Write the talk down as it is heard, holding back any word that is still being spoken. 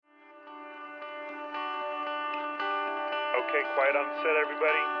Okay, quiet on set,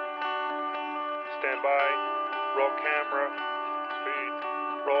 everybody. Stand by. Roll camera. Speed.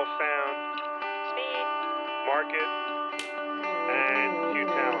 Roll sound. Speed. Mark it. And cue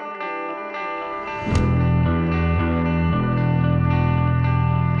talent.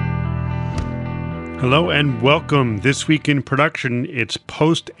 Hello and welcome. This week in production, it's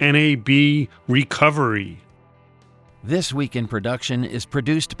post-NAB recovery. This Week in Production is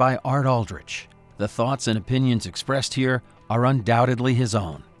produced by Art Aldrich. The thoughts and opinions expressed here are undoubtedly his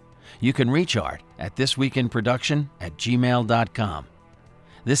own. You can reach Art at thisweekinproduction@gmail.com.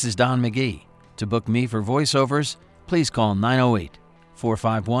 This is Don McGee. To book me for voiceovers, please call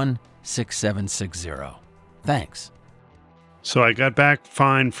 908-451-6760. Thanks. So I got back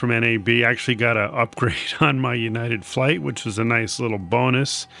fine from NAB. Actually got an upgrade on my United flight, which was a nice little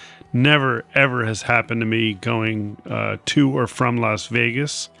bonus. Never, ever has happened to me going to or from Las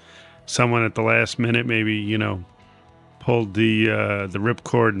Vegas. Someone at the last minute maybe, pulled the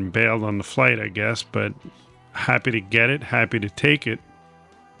ripcord and bailed on the flight, I guess. But happy to get it, happy to take it.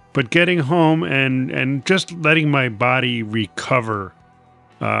 But getting home and just letting my body recover,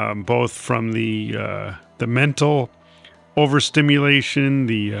 both from the mental overstimulation,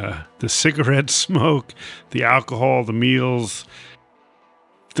 the cigarette smoke, the alcohol, the meals,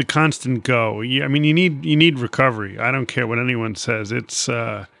 the constant go. I mean, you need recovery. I don't care what anyone says. It's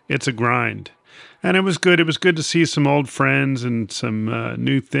a grind, and it was good. It was good to see some old friends and some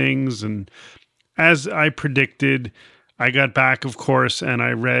new things. And as I predicted, I got back, of course, and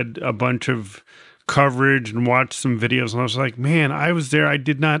I read a bunch of coverage and watched some videos. And I was like, man, I was there. I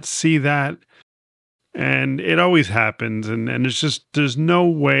did not see that. And it always happens. And it's just, there's no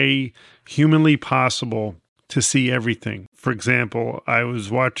way humanly possible to see everything. For example, I was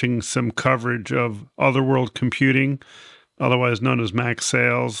watching some coverage of Otherworld Computing, otherwise known as Max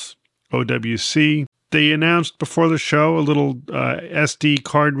Sales, OWC. They announced before the show a little SD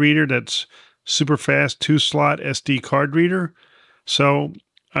card reader that's super fast, 2-slot SD card reader. So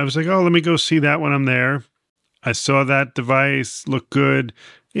I was like, oh, let me go see that when I'm there. I saw that device, look good.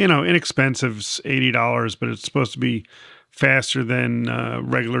 Inexpensive, $80, but it's supposed to be faster than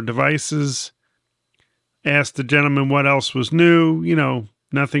regular devices. Asked the gentleman what else was new.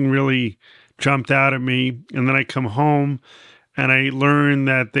 Nothing really jumped out at me. And then I come home and I learned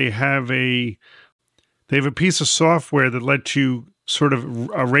that they have a piece of software that lets you sort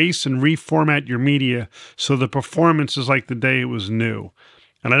of erase and reformat your media so the performance is like the day it was new.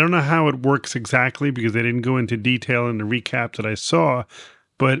 And I don't know how it works exactly because they didn't go into detail in the recap that I saw,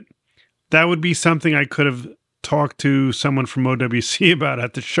 but that would be something I could have talked to someone from OWC about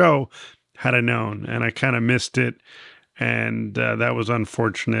at the show had I known, and I kind of missed it, and that was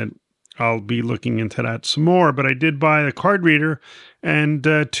unfortunate. I'll be looking into that some more, but I did buy a card reader and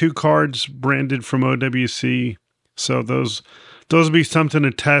 2 cards branded from OWC, so those will be something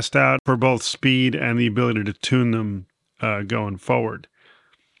to test out for both speed and the ability to tune them going forward.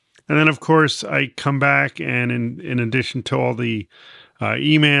 And then, of course, I come back, and in addition to all the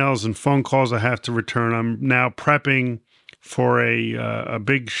emails and phone calls I have to return, I'm now prepping for a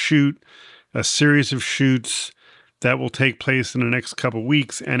big shoot, a series of shoots that will take place in the next couple of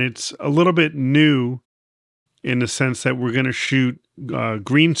weeks. And it's a little bit new in the sense that we're going to shoot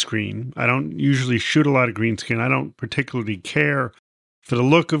green screen. I don't usually shoot a lot of green screen. I don't particularly care for the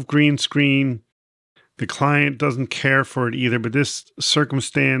look of green screen. The client doesn't care for it either, but this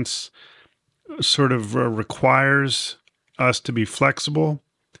circumstance sort of requires us to be flexible.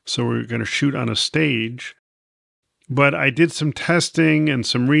 So we're going to shoot on a stage. But I did some testing and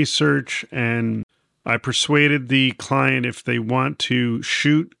some research, and I persuaded the client if they want to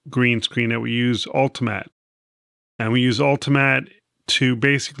shoot green screen that we use Ultimatte. And we use Ultimatte to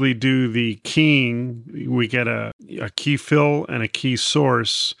basically do the keying. We get a key fill and a key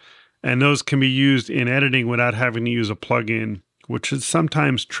source, and those can be used in editing without having to use a plugin, which is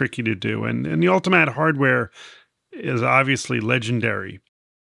sometimes tricky to do. And the Ultimatte hardware is obviously legendary.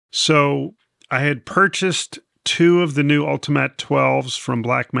 So I had purchased 2 of the new Ultimatte 12s from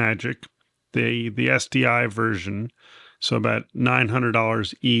Blackmagic, the SDI version, so about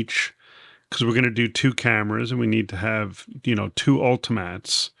 $900 each, because we're going to do 2 cameras and we need to have, 2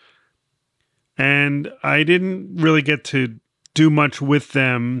 Ultimattes. And I didn't really get to do much with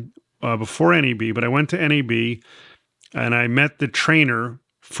them before NAB, but I went to NAB and I met the trainer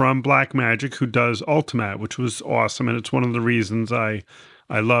from Blackmagic who does Ultimatte, which was awesome. And it's one of the reasons I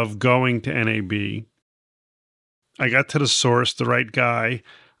love going to NAB. I got to the source, the right guy.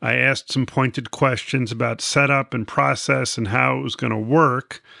 I asked some pointed questions about setup and process and how it was going to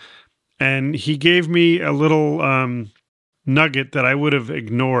work. And he gave me a little nugget that I would have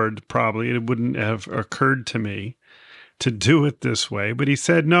ignored probably. It wouldn't have occurred to me. to do it this way. But he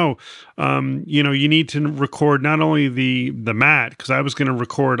said, no, you need to record not only the mat, because I was going to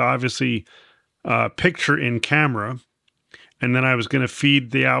record, obviously, picture in camera, and then I was going to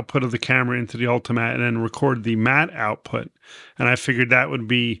feed the output of the camera into the Ultimat and then record the mat output. And I figured that would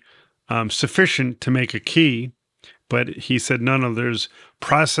be sufficient to make a key. But he said, no, there's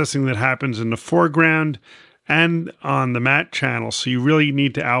processing that happens in the foreground and on the mat channel. So you really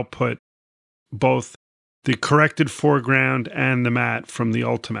need to output both the corrected foreground and the mat from the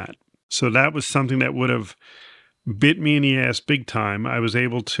Ultimat. So that was something that would have bit me in the ass big time. I was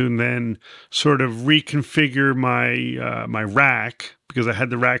able to then sort of reconfigure my rack, because I had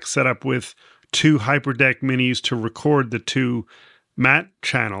the rack set up with 2 HyperDeck Minis to record the 2 mat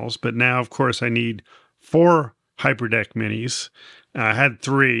channels. But now, of course, I need 4 HyperDeck Minis. I had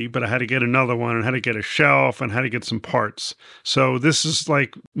 3, but I had to get another one and had to get a shelf and had to get some parts. So this is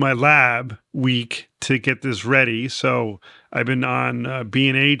like my lab week to get this ready. So I've been on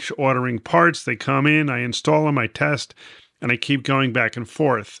B&H ordering parts. They come in, I install them, I test, and I keep going back and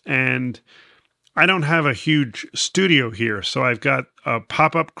forth. And I don't have a huge studio here. So I've got a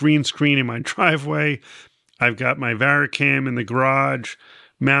pop-up green screen in my driveway. I've got my Varicam in the garage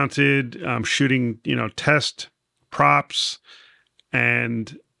mounted. I'm shooting, test props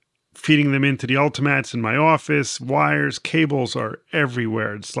and feeding them into the Ultimats in my office. Wires, cables are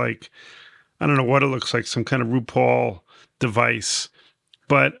everywhere. It's like, I don't know what it looks like, some kind of RuPaul device.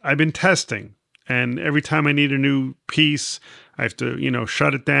 But I've been testing, and every time I need a new piece, I have to,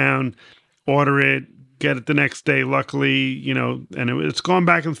 shut it down, order it, get it the next day, luckily, and it's gone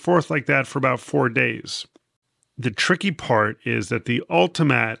back and forth like that for about 4 days. The tricky part is that the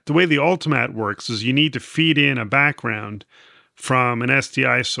way the Ultimat works is you need to feed in a background from an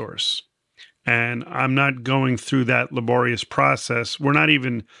SDI source. And I'm not going through that laborious process. We're not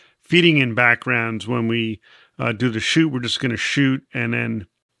even feeding in backgrounds when we do the shoot. We're just going to shoot, and then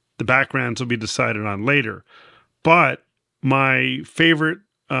the backgrounds will be decided on later. But my favorite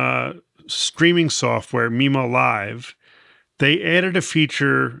streaming software, Mimo Live, they added a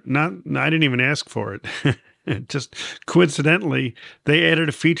feature, I didn't even ask for it. Just coincidentally, they added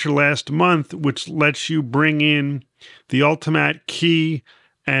a feature last month which lets you bring in the Ultimat key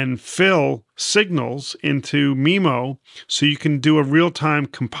and fill signals into Mimo so you can do a real-time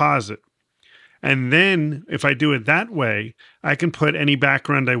composite. And then if I do it that way, I can put any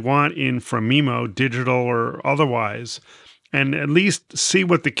background I want in from Mimo, digital or otherwise, and at least see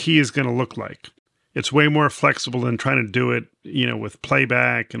what the key is going to look like. It's way more flexible than trying to do it, with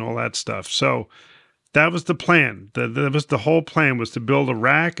playback and all that stuff. So that was the plan. That was the whole plan, was to build a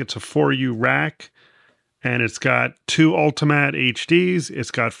rack. It's a 4U rack, and it's got 2 Ultimat HDs.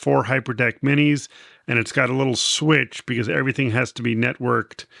 It's got 4 HyperDeck Minis, and it's got a little switch because everything has to be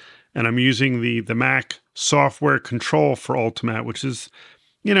networked. And I'm using the Mac software control for Ultimat, which is,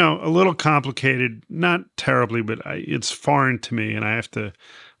 a little complicated, not terribly, but it's foreign to me, and I have to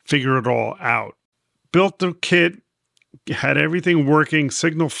figure it all out. Built the kit, had everything working,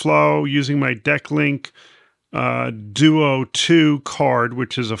 signal flow, using my DeckLink Duo 2 card,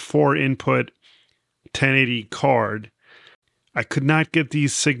 which is a 4-input 1080 card. I could not get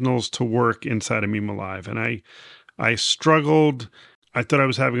these signals to work inside of Mimo Live, and I struggled. I thought I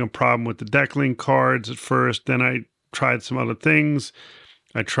was having a problem with the DeckLink cards at first. Then I tried some other things.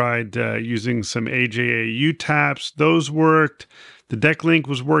 I tried using some AJAU taps. Those worked. The DeckLink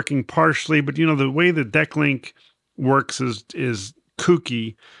was working partially, but the way the DeckLink works is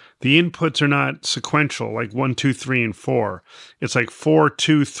kooky. The inputs are not sequential, like 1, 2, 3, and 4. It's like 4,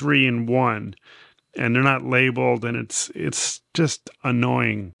 2, 3, and 1, and they're not labeled, and it's just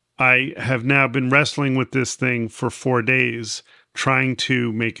annoying. I have now been wrestling with this thing for 4 days, trying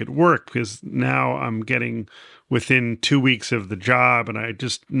to make it work, because now I'm getting within 2 weeks of the job, and I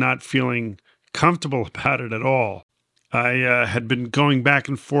just not feeling comfortable about it at all. I had been going back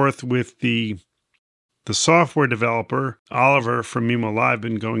and forth with the software developer, Oliver from Mimo Live,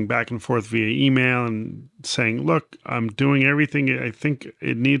 been going back and forth via email and saying, look, I'm doing everything I think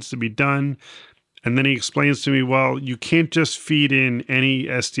it needs to be done. And then he explains to me, well, you can't just feed in any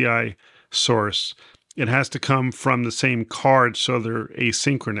SDI source. It has to come from the same card, so they're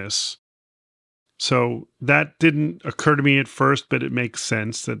asynchronous. So that didn't occur to me at first, but it makes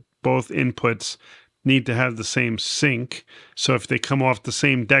sense that both inputs need to have the same sync. So if they come off the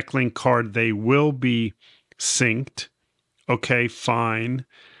same DeckLink card, they will be synced. Okay, fine.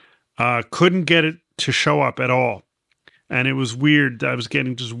 Couldn't get it to show up at all. And it was weird. I was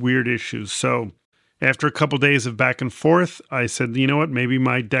getting just weird issues. So after a couple days of back and forth, I said, you know what? Maybe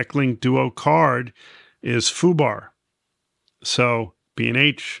my DeckLink Duo card is foobar. So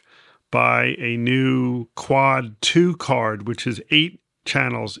B&H buy a new Quad 2 card, which is 8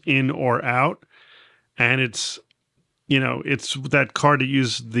 channels in or out. And it's that card that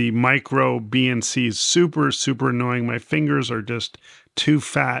uses the micro BNCs. Super, super annoying. My fingers are just too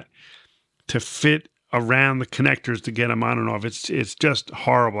fat to fit around the connectors to get them on and off. It's just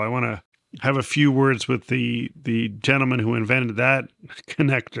horrible. I want to have a few words with the gentleman who invented that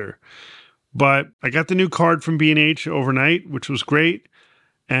connector. But I got the new card from B&H overnight, which was great.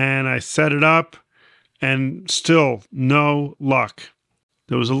 And I set it up and still no luck.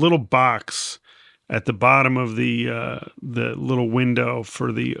 There was a little box at the bottom of the little window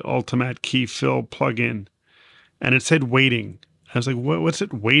for the Ultimat key fill plugin. And it said waiting. I was like, what's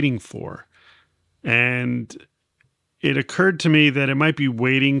it waiting for? And it occurred to me that it might be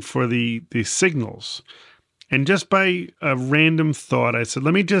waiting for the signals. And just by a random thought, I said,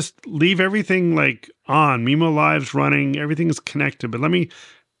 let me just leave everything like on. Mimo Live's running, everything is connected, but let me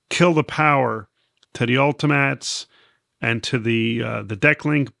kill the power to the Ultimats and to the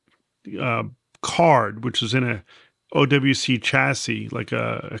Decklink card, which is in a OWC chassis, like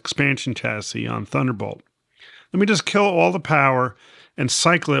a expansion chassis on Thunderbolt. Let me just kill all the power and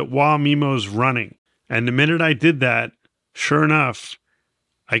cycle it while Mimo's running. And the minute I did that, sure enough,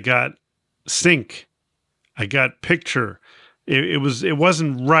 I got sync. I got picture. It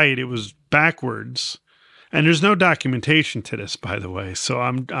wasn't right. It was backwards. And there's no documentation to this, by the way. So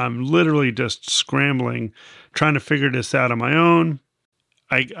I'm literally just scrambling, trying to figure this out on my own.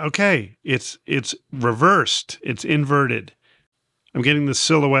 It's reversed. It's inverted. I'm getting the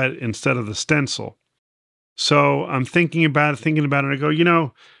silhouette instead of the stencil. So I'm thinking about it. I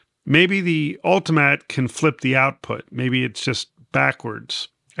go, maybe the Ultimat can flip the output. Maybe it's just backwards.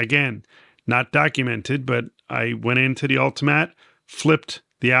 Again, not documented, but I went into the Ultimat, flipped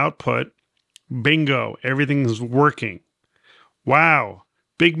the output. Bingo, everything's working. Wow,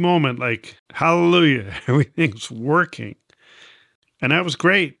 big moment, like, hallelujah, everything's working. And that was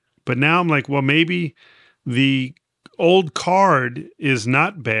great. But now I'm like, well, maybe the old card is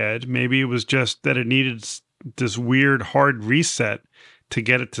not bad. Maybe it was just that it needed this weird hard reset to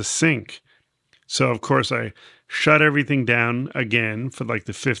get it to sync. So, of course, I shut everything down again for like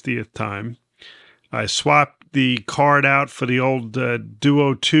the 50th time. I swapped the card out for the old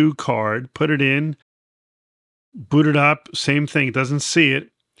Duo 2 card, put it in, booted up, same thing, it doesn't see it.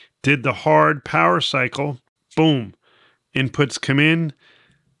 Did the hard power cycle, boom, inputs come in.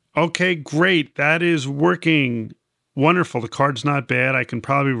 Okay, great, that is working. Wonderful, the card's not bad. I can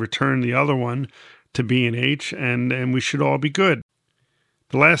probably return the other one to B&H and we should all be good.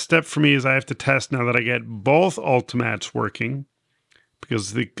 The last step for me is I have to test now that I get both Ultimats working,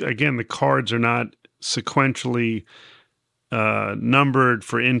 because the cards are not sequentially numbered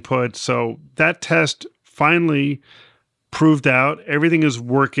for input. So that test finally proved out everything is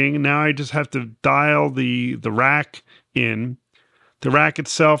working. Now I just have to dial the rack in. The rack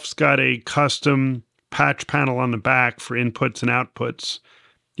itself's got a custom patch panel on the back for inputs and outputs.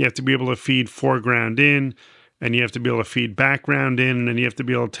 You have to be able to feed foreground in, and you have to be able to feed background in, and then you have to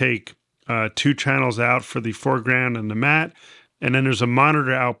be able to take 2 channels out for the foreground and the matte. And then there's a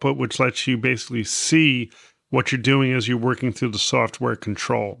monitor output, which lets you basically see what you're doing as you're working through the software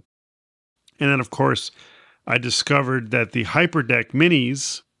control. And then, of course, I discovered that the Hyperdeck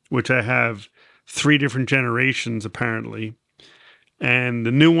Minis, which I have 3 different generations apparently, and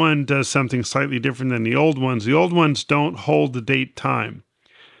the new one does something slightly different than the old ones. The old ones don't hold the date time.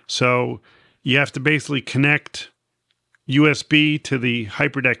 So you have to basically connect USB to the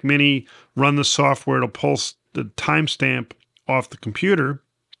Hyperdeck Mini, run the software, it'll pulse the timestamp off the computer,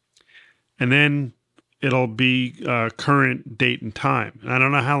 and then it'll be current date and time. And I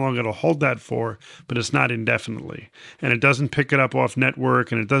don't know how long it'll hold that for, but it's not indefinitely. And it doesn't pick it up off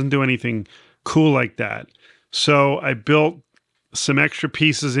network, and it doesn't do anything cool like that. So I built some extra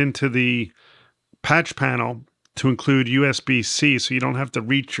pieces into the patch panel to include USB-C, so you don't have to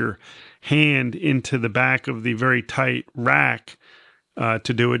reach your hand into the back of the very tight rack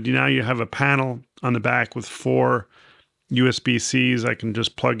to do it. Now you have a panel on the back with 4 USB-Cs. I can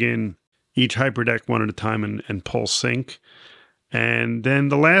just plug in each Hyperdeck one at a time and pull sync. And then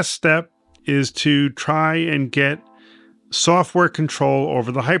the last step is to try and get software control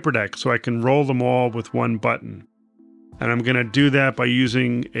over the Hyperdeck so I can roll them all with one button. And I'm going to do that by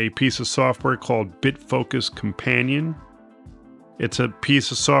using a piece of software called BitFocus Companion. It's a piece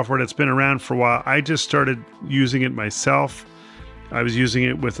of software that's been around for a while. I just started using it myself. I was using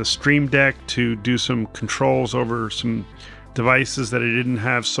it with a Stream Deck to do some controls over some devices that I didn't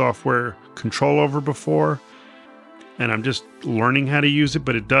have software control over before. And I'm just learning how to use it,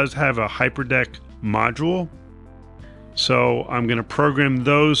 but it does have a Hyperdeck module. So I'm going to program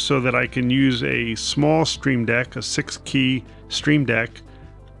those so that I can use a small Stream Deck, a 6-key Stream Deck,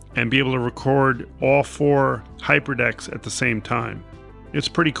 and be able to record all 4 hyperdecks at the same time. It's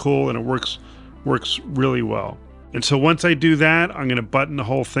pretty cool, and it works really well. And so once I do that, I'm going to button the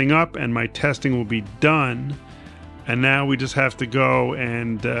whole thing up and my testing will be done. And now we just have to go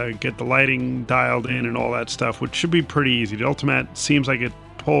and get the lighting dialed in and all that stuff, which should be pretty easy. The Ultimat seems like it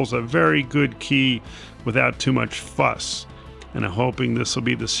pulls a very good key without too much fuss. And I'm hoping this will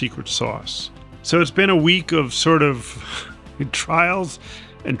be the secret sauce. So it's been a week of sort of trials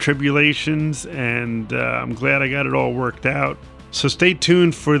and tribulations, and I'm glad I got it all worked out. So stay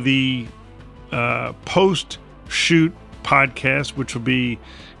tuned for the post-shoot podcast, which will be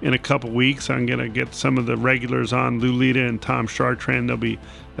in a couple weeks. I'm going to get some of the regulars on, Lulita and Tom Chartrand. They'll be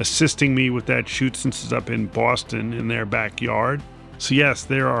assisting me with that shoot since it's up in Boston in their backyard. So yes,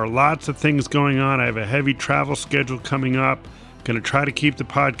 there are lots of things going on. I have a heavy travel schedule coming up. Going to try to keep the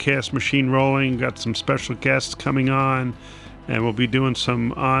podcast machine rolling. Got some special guests coming on, and we'll be doing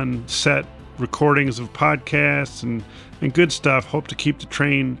some on-set recordings of podcasts and good stuff. Hope to keep the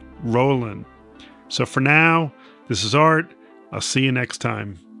train rolling. So for now, this is Art. I'll see you next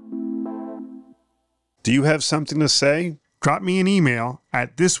time. Do you have something to say? Drop me an email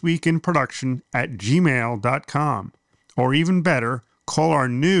at thisweekinproduction@gmail.com. Or even better, call our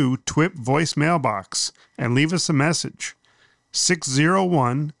new TWIP voicemail box and leave us a message.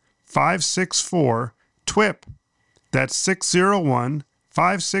 601-564-TWIP. That's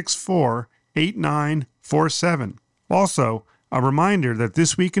 601-564-8947. Also, a reminder that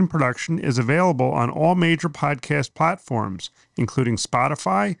This Week in Production is available on all major podcast platforms, including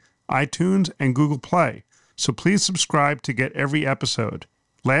Spotify, iTunes, and Google Play. So please subscribe to get every episode.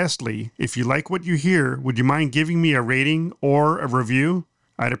 Lastly, if you like what you hear, would you mind giving me a rating or a review?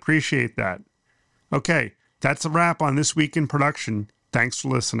 I'd appreciate that. Okay, that's a wrap on This Week in Production. Thanks for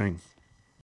listening.